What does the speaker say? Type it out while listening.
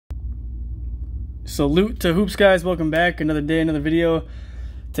Salute to Hoops guys, welcome back. Another day, another video.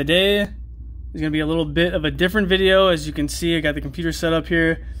 Today is going to be a little bit of a different video. As you can see, I got the computer set up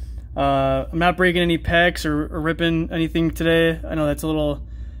here. I'm not breaking any packs or ripping anything today. I know that's a little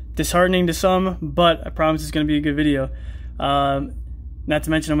disheartening to some, but I promise it's going to be a good video. Not to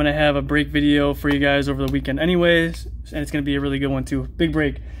mention I'm going to have a break video for you guys over the weekend anyways, and it's going to be a really good one too. Big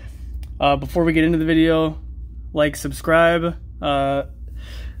break. Before we get into the video, like, subscribe,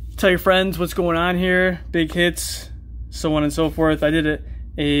 tell your friends what's going on here, big hits, so on and so forth. I did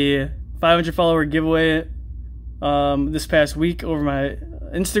a 500 follower giveaway this past week over my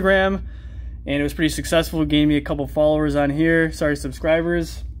Instagram, and it was pretty successful. It gained me a couple followers on here,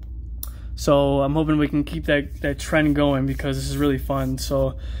 subscribers. So I'm hoping we can keep that trend going because this is really fun.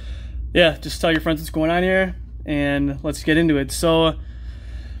 So yeah, just tell your friends what's going on here and let's get into it. So a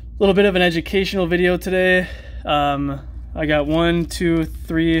little bit of an educational video today. I got 1, 2,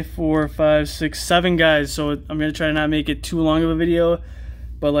 3, 4, 5, 6, 7 guys, so I'm going to try to not make it too long of a video,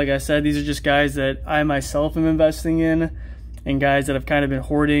 but like I said, these are just guys that I myself am investing in, and guys that I've kind of been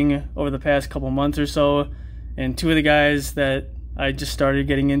hoarding over the past couple months or so, and 2 of the guys that I just started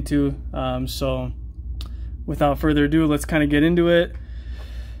getting into. So without further ado, let's kind of get into it.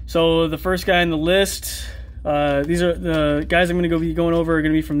 So the first guy on the list, these are the guys I'm going to be going over, are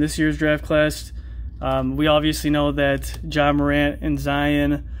going to be from this year's draft class. We obviously know that Ja Morant and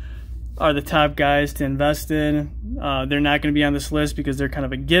Zion are the top guys to invest in. They're not going to be on this list because they're kind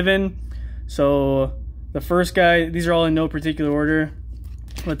of a given. So the first guy, these are all in no particular order,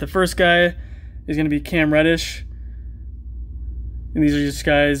 but the first guy is going to be Cam Reddish. And these are just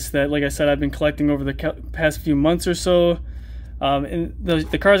guys that, like I said, I've been collecting over the past few months or so. And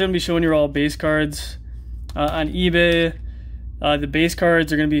the cards I'm going to be showing you are all base cards on eBay. The base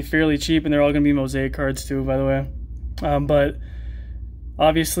cards are going to be fairly cheap, and they're all going to be mosaic cards too, by the way. But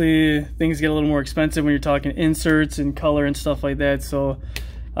obviously things get a little more expensive when you're talking inserts and color and stuff like that. So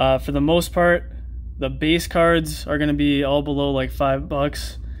for the most part, the base cards are going to be all below like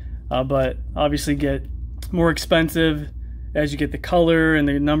 $5, but obviously get more expensive as you get the color and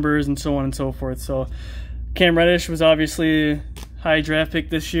the numbers and so on and so forth. So Cam Reddish was obviously high draft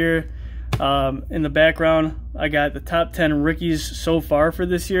pick this year. In the background, I got the top 10 rookies so far for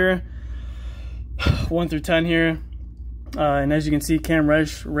this year, 1 through 10 here, and as you can see, Cam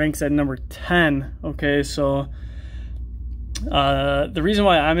Reddish ranks at number 10. Okay, so the reason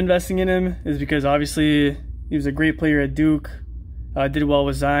why I'm investing in him is because obviously he was a great player at Duke, did well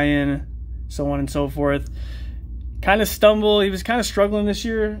with Zion, so on and so forth. Kind of stumbled, he was kind of struggling this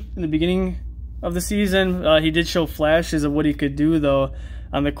year in the beginning of the season. He did show flashes of what he could do though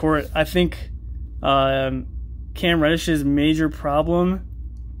on the court. I think Cam Reddish's major problem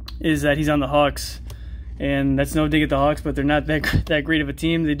is that he's on the Hawks, and that's no dig at the Hawks, but they're not that great of a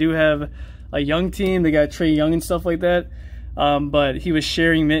team. They do have a young team. They got Trae Young and stuff like that, but he was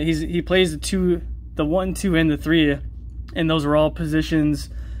sharing. He plays the 1, 2, and the 3, and those were all positions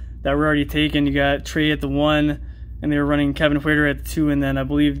that were already taken. You got Trae at the 1, and they were running Kevin Huerter at the 2, and then I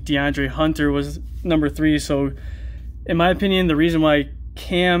believe DeAndre Hunter was number 3. So in my opinion, the reason why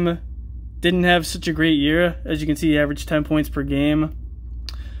Cam didn't have such a great year, as you can see, he averaged 10 points per game,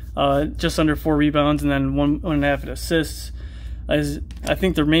 just under 4 rebounds, and then 1.5 assists. I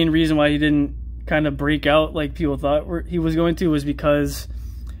think the main reason why he didn't kind of break out like people thought he was going to was because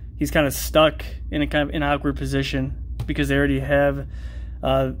he's kind of stuck in a kind of an awkward position because they already have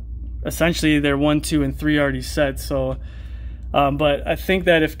essentially their 1, 2, and 3 already set. So, but I think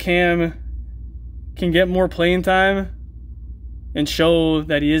that if Cam can get more playing time and show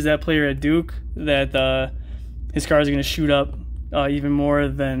that he is that player at Duke, that his cards are going to shoot up even more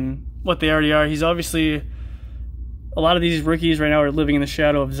than what they already are. He's obviously, a lot of these rookies right now are living in the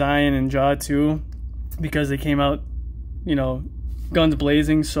shadow of Zion and Ja too, because they came out, you know, guns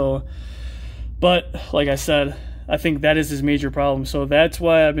blazing. So, but like I said, I think that is his major problem. So that's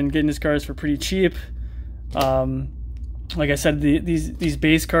why I've been getting his cards for pretty cheap. Like I said, these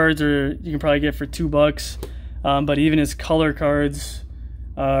base cards you can probably get for $2. But even his color cards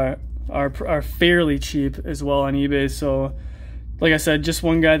are fairly cheap as well on eBay. So like I said, just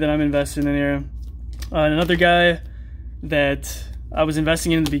one guy that I'm investing in here. Another guy that I was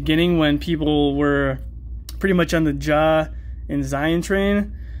investing in the beginning when people were pretty much on the Ja and Zion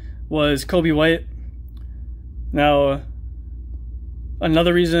train was Coby White. Now,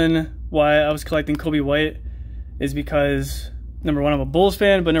 another reason why I was collecting Coby White is because, number 1, I'm a Bulls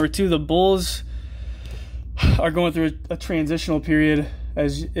fan, but number 2, the Bulls are going through a transitional period.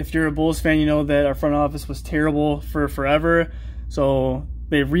 As if you're a Bulls fan, you know that our front office was terrible for forever. So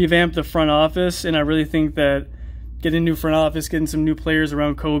they revamped the front office, and I really think that getting a new front office, getting some new players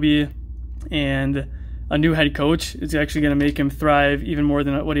around Kobe, and a new head coach is actually going to make him thrive even more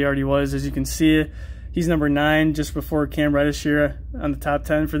than what he already was. As you can see, he's number 9, just before Cam Reddish here on the top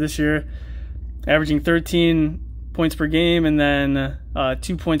 10 for this year, averaging 13 points per game and then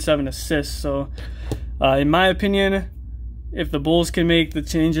 2.7 assists. So in my opinion, if the Bulls can make the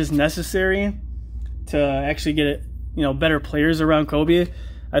changes necessary to actually get it, better players around Kobe,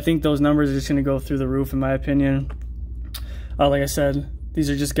 I think those numbers are just going to go through the roof, in my opinion. Like I said, these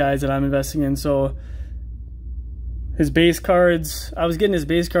are just guys that I'm investing in. So his base cards, I was getting his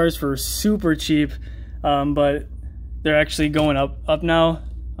base cards for super cheap, but they're actually going up now.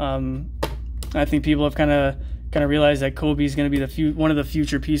 I think people have kind of realized that Kobe is going to be one of the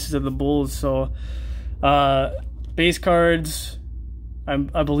future pieces of the Bulls. So base cards,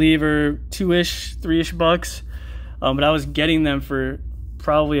 I believe, are $2-ish, $3-ish bucks, but I was getting them for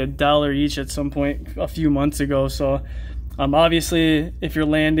probably $1 each at some point a few months ago. So obviously, if you're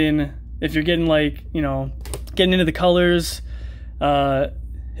getting getting into the colors,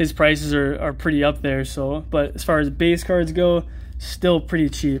 his prices are pretty up there. So, but as far as base cards go, still pretty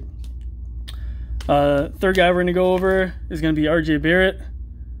cheap. Third guy we're going to go over is going to be RJ Barrett.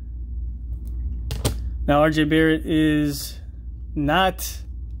 Now, RJ Barrett is not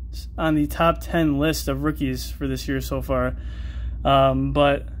on the top 10 list of rookies for this year so far.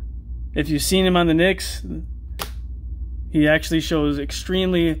 But if you've seen him on the Knicks, he actually shows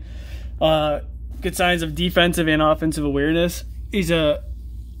extremely good signs of defensive and offensive awareness. He's a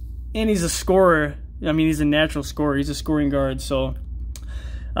scorer. I mean, he's a natural scorer. He's a scoring guard. So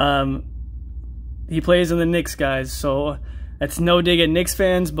he plays in the Knicks, guys. So that's no dig at Knicks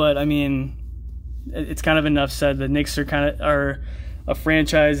fans, but I mean, it's kind of enough said. The Knicks are a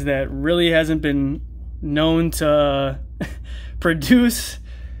franchise that really hasn't been known to produce.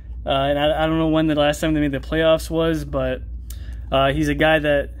 And I don't know when the last time they made the playoffs was, but he's a guy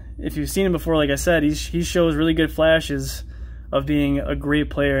that, if you've seen him before, like I said, he shows really good flashes of being a great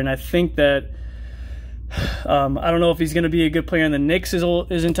player. And I think that I don't know if he's going to be a good player in the Knicks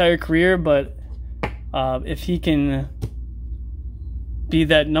his entire career, but if he can be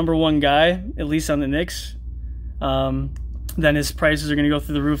that #1 guy, at least on the Knicks, then his prices are going to go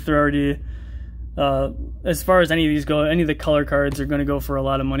through the roof. They're already, as far as any of these go, any of the color cards are going to go for a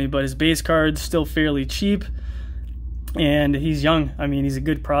lot of money, but his base card's still fairly cheap, and he's young. I mean, he's a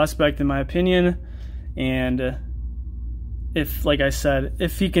good prospect in my opinion, and like I said,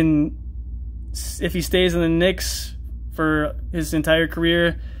 if he stays in the Knicks for his entire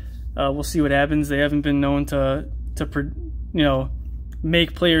career, we'll see what happens. They haven't been known to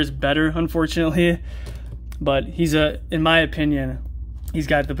make players better, unfortunately, but in my opinion, he's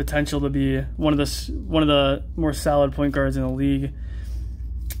got the potential to be one of the more solid point guards in the league.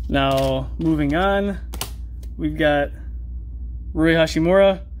 Now, moving on, we've got Rui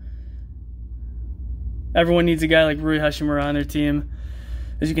Hachimura. Everyone needs a guy like Rui Hachimura on their team.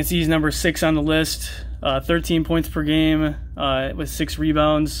 As you can see, he's number 6 on the list, 13 points per game with 6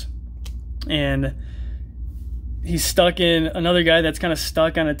 rebounds. And he's stuck in another guy that's kind of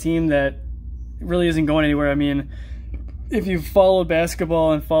stuck on a team that really isn't going anywhere. I mean, if you've followed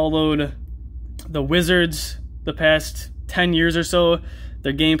basketball and followed the Wizards the past 10 years or so,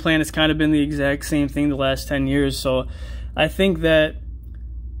 their game plan has kind of been the exact same thing the last 10 years. So I think that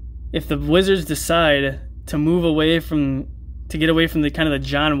if the Wizards decide to get away from the kind of the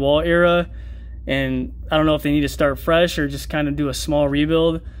John Wall era, and I don't know if they need to start fresh or just kind of do a small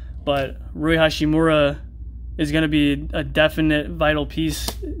rebuild, but Rui Hachimura is going to be a definite vital piece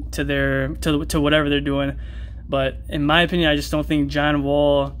to whatever they're doing. But in my opinion, I just don't think John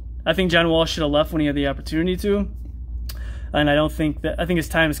Wall should have left when he had the opportunity to. And I think his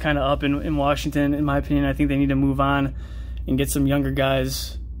time is kind of up in Washington, in my opinion. I think they need to move on and get some younger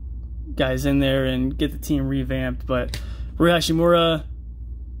guys in there and get the team revamped. But Rui Hachimura,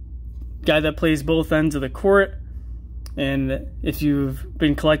 guy that plays both ends of the court. And if you've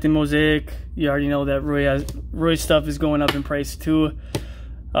been collecting Mosaic, you already know that Rui's stuff is going up in price too.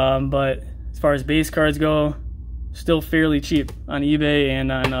 But as far as base cards go, still fairly cheap on eBay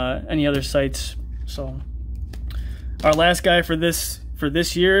and on any other sites. So our last guy for this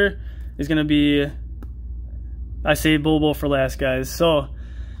year is going to be, I say Bobo for last, guys. So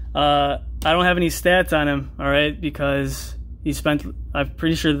I don't have any stats on him, all right, because he spent, I'm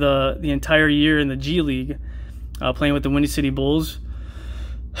pretty sure, the entire year in the G League playing with the Windy City Bulls.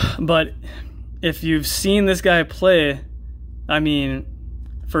 But if you've seen this guy play, I mean,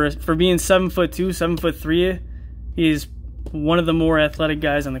 for being 7'2", 7'3", he's one of the more athletic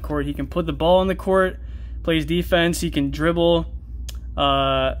guys on the court. He can put the ball on the court, plays defense, he can dribble,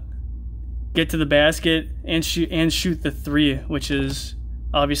 get to the basket, and shoot the three, which is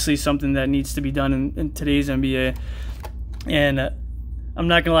obviously something that needs to be done in today's NBA. And I'm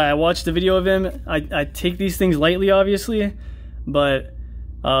not gonna lie, I watched the video of him. I take these things lightly, obviously, but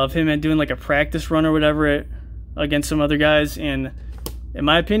of him doing like a practice run or whatever against some other guys, and in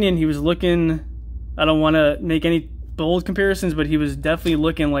my opinion, he was looking, I don't want to make any bold comparisons, but he was definitely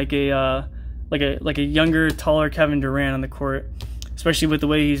looking like a younger, taller Kevin Durant on the court, especially with the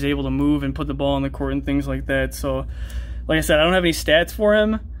way he's able to move and put the ball on the court and things like that. So, like I said, I don't have any stats for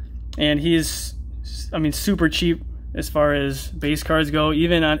him, and he's, I mean, super cheap as far as base cards go.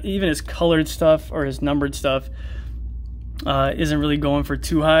 Even his colored stuff or his numbered stuff isn't really going for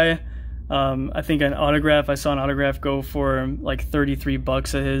too high. I think an autograph, I saw an autograph go for like 33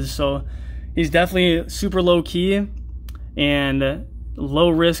 bucks of his. So he's definitely super low key and low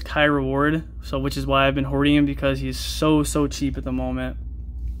risk, high reward. So which is why I've been hoarding him, because he's so cheap at the moment.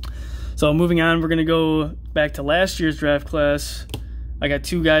 So moving on, we're gonna go back to last year's draft class. I got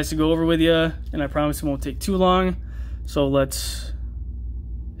 2 guys to go over with you, and I promise it won't take too long. So let's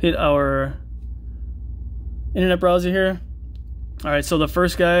hit our internet browser here. All right, so the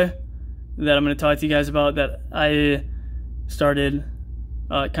first guy that I'm going to talk to you guys about that I started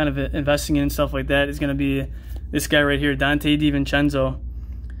kind of investing in and stuff like that is going to be this guy right here, Donte DiVincenzo.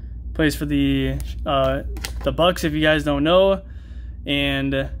 Plays for the Bucks, if you guys don't know,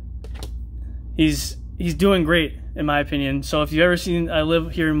 and he's doing great in my opinion. So if you've ever seen, I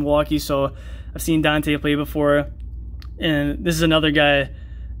live here in Milwaukee, so I've seen Donte play before, and this is another guy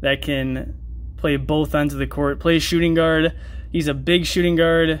that can play both ends of the court. Plays shooting guard. He's a big shooting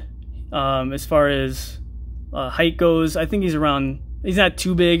guard. As far as height goes, I think he's not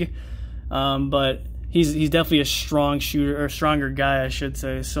too big, but he's definitely a strong shooter, or a stronger guy, I should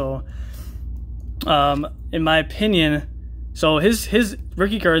say. So, in my opinion, so his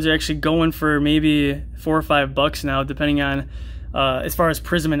rookie cards are actually going for maybe $4 or $5 now, depending on as far as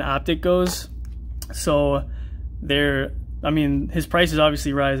Prism and Optic goes. So his price is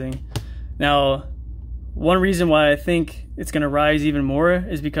obviously rising. Now, one reason why I think it's going to rise even more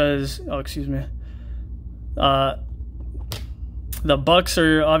is because, the Bucks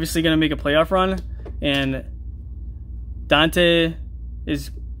are obviously going to make a playoff run, and Donte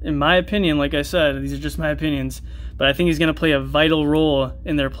is, in my opinion, like I said, these are just my opinions, but I think he's going to play a vital role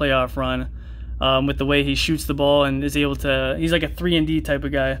in their playoff run with the way he shoots the ball and is able to, he's like a 3-and-D type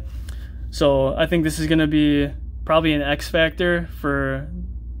of guy. So I think this is going to be probably an X factor for,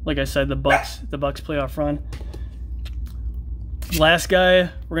 like I said, the Bucks playoff run. Last guy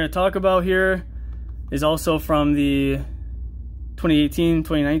we're going to talk about here is also from the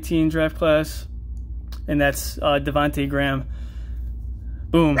 2018-2019 draft class, and that's Devontae Graham.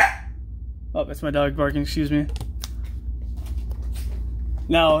 Boom. Oh, that's my dog barking, excuse me.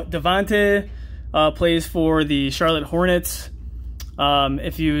 Now, Devontae plays for the Charlotte Hornets.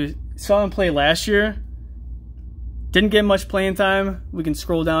 If you saw him play last year, didn't get much playing time. We can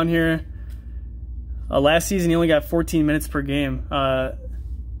scroll down here. Last season, he only got 14 minutes per game,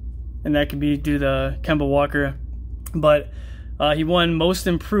 and that could be due to Kemba Walker. But he won Most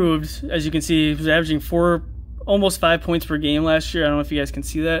Improved. As you can see, he was averaging almost 5 points per game last year. I don't know if you guys can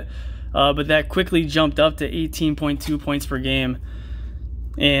see that, but that quickly jumped up to 18.2 points per game,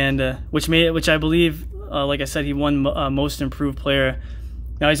 and which I believe, like I said, he won Most Improved Player.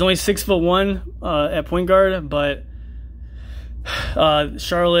 Now he's only 6'1" at point guard, but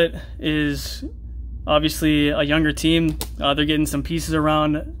Charlotte is obviously a younger team. They're getting some pieces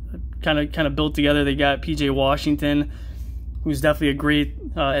around, kind of built together. They got PJ Washington, who's definitely a great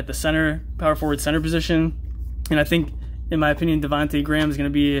at the center, power forward center position. And I think, in my opinion, Devontae Graham is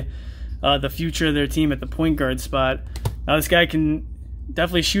going to be the future of their team at the point guard spot. Now this guy can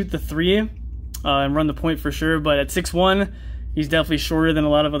definitely shoot the 3 and run the point for sure, but at 6'1", he's definitely shorter than a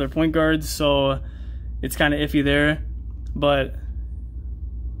lot of other point guards, so it's kind of iffy there. But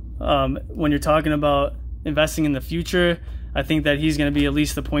when you're talking about investing in the future, I think that he's going to be at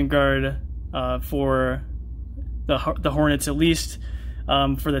least the point guard for the Hornets, at least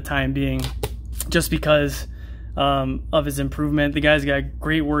for the time being, just because of his improvement. The guy's got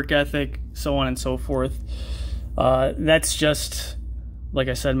great work ethic, so on and so forth. That's just, like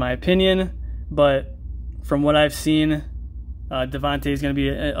I said, my opinion, but from what I've seen, Devontae is going to be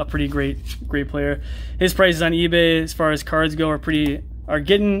a pretty great player. His prices on eBay, as far as cards go,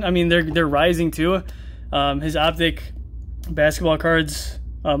 they're rising too. His Optic basketball cards,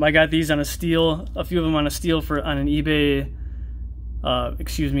 I got these on a steal, a few of them on a steal on an eBay,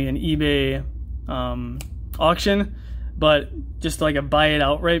 auction, but just like a buy it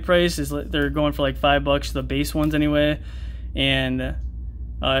outright price is they're going for like $5, the base ones anyway, and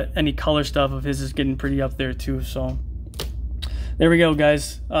any color stuff of his is getting pretty up there too. So there we go,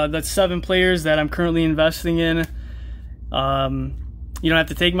 guys. That's 7 players that I'm currently investing in. You don't have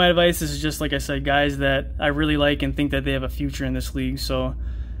to take my advice. This is just, like I said, guys that I really like and think that they have a future in this league. So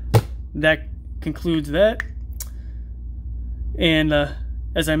that concludes that. And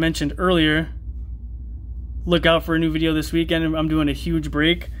as I mentioned earlier, look out for a new video this weekend. I'm doing a huge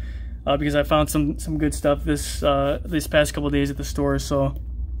break because I found some good stuff this past couple days at the store. So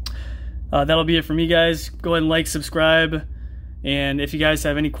that'll be it for me, guys. Go ahead and like, subscribe, and if you guys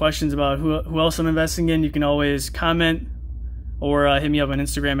have any questions about who else I'm investing in, you can always comment or hit me up on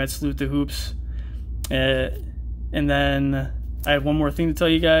Instagram at @salutethehoops. And then I have one more thing to tell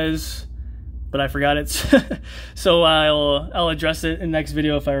you guys, but I forgot it. So I'll address it in the next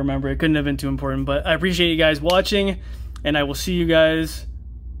video if I remember. It couldn't have been too important, but I appreciate you guys watching, and I will see you guys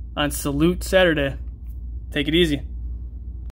on Salute Saturday. Take it easy.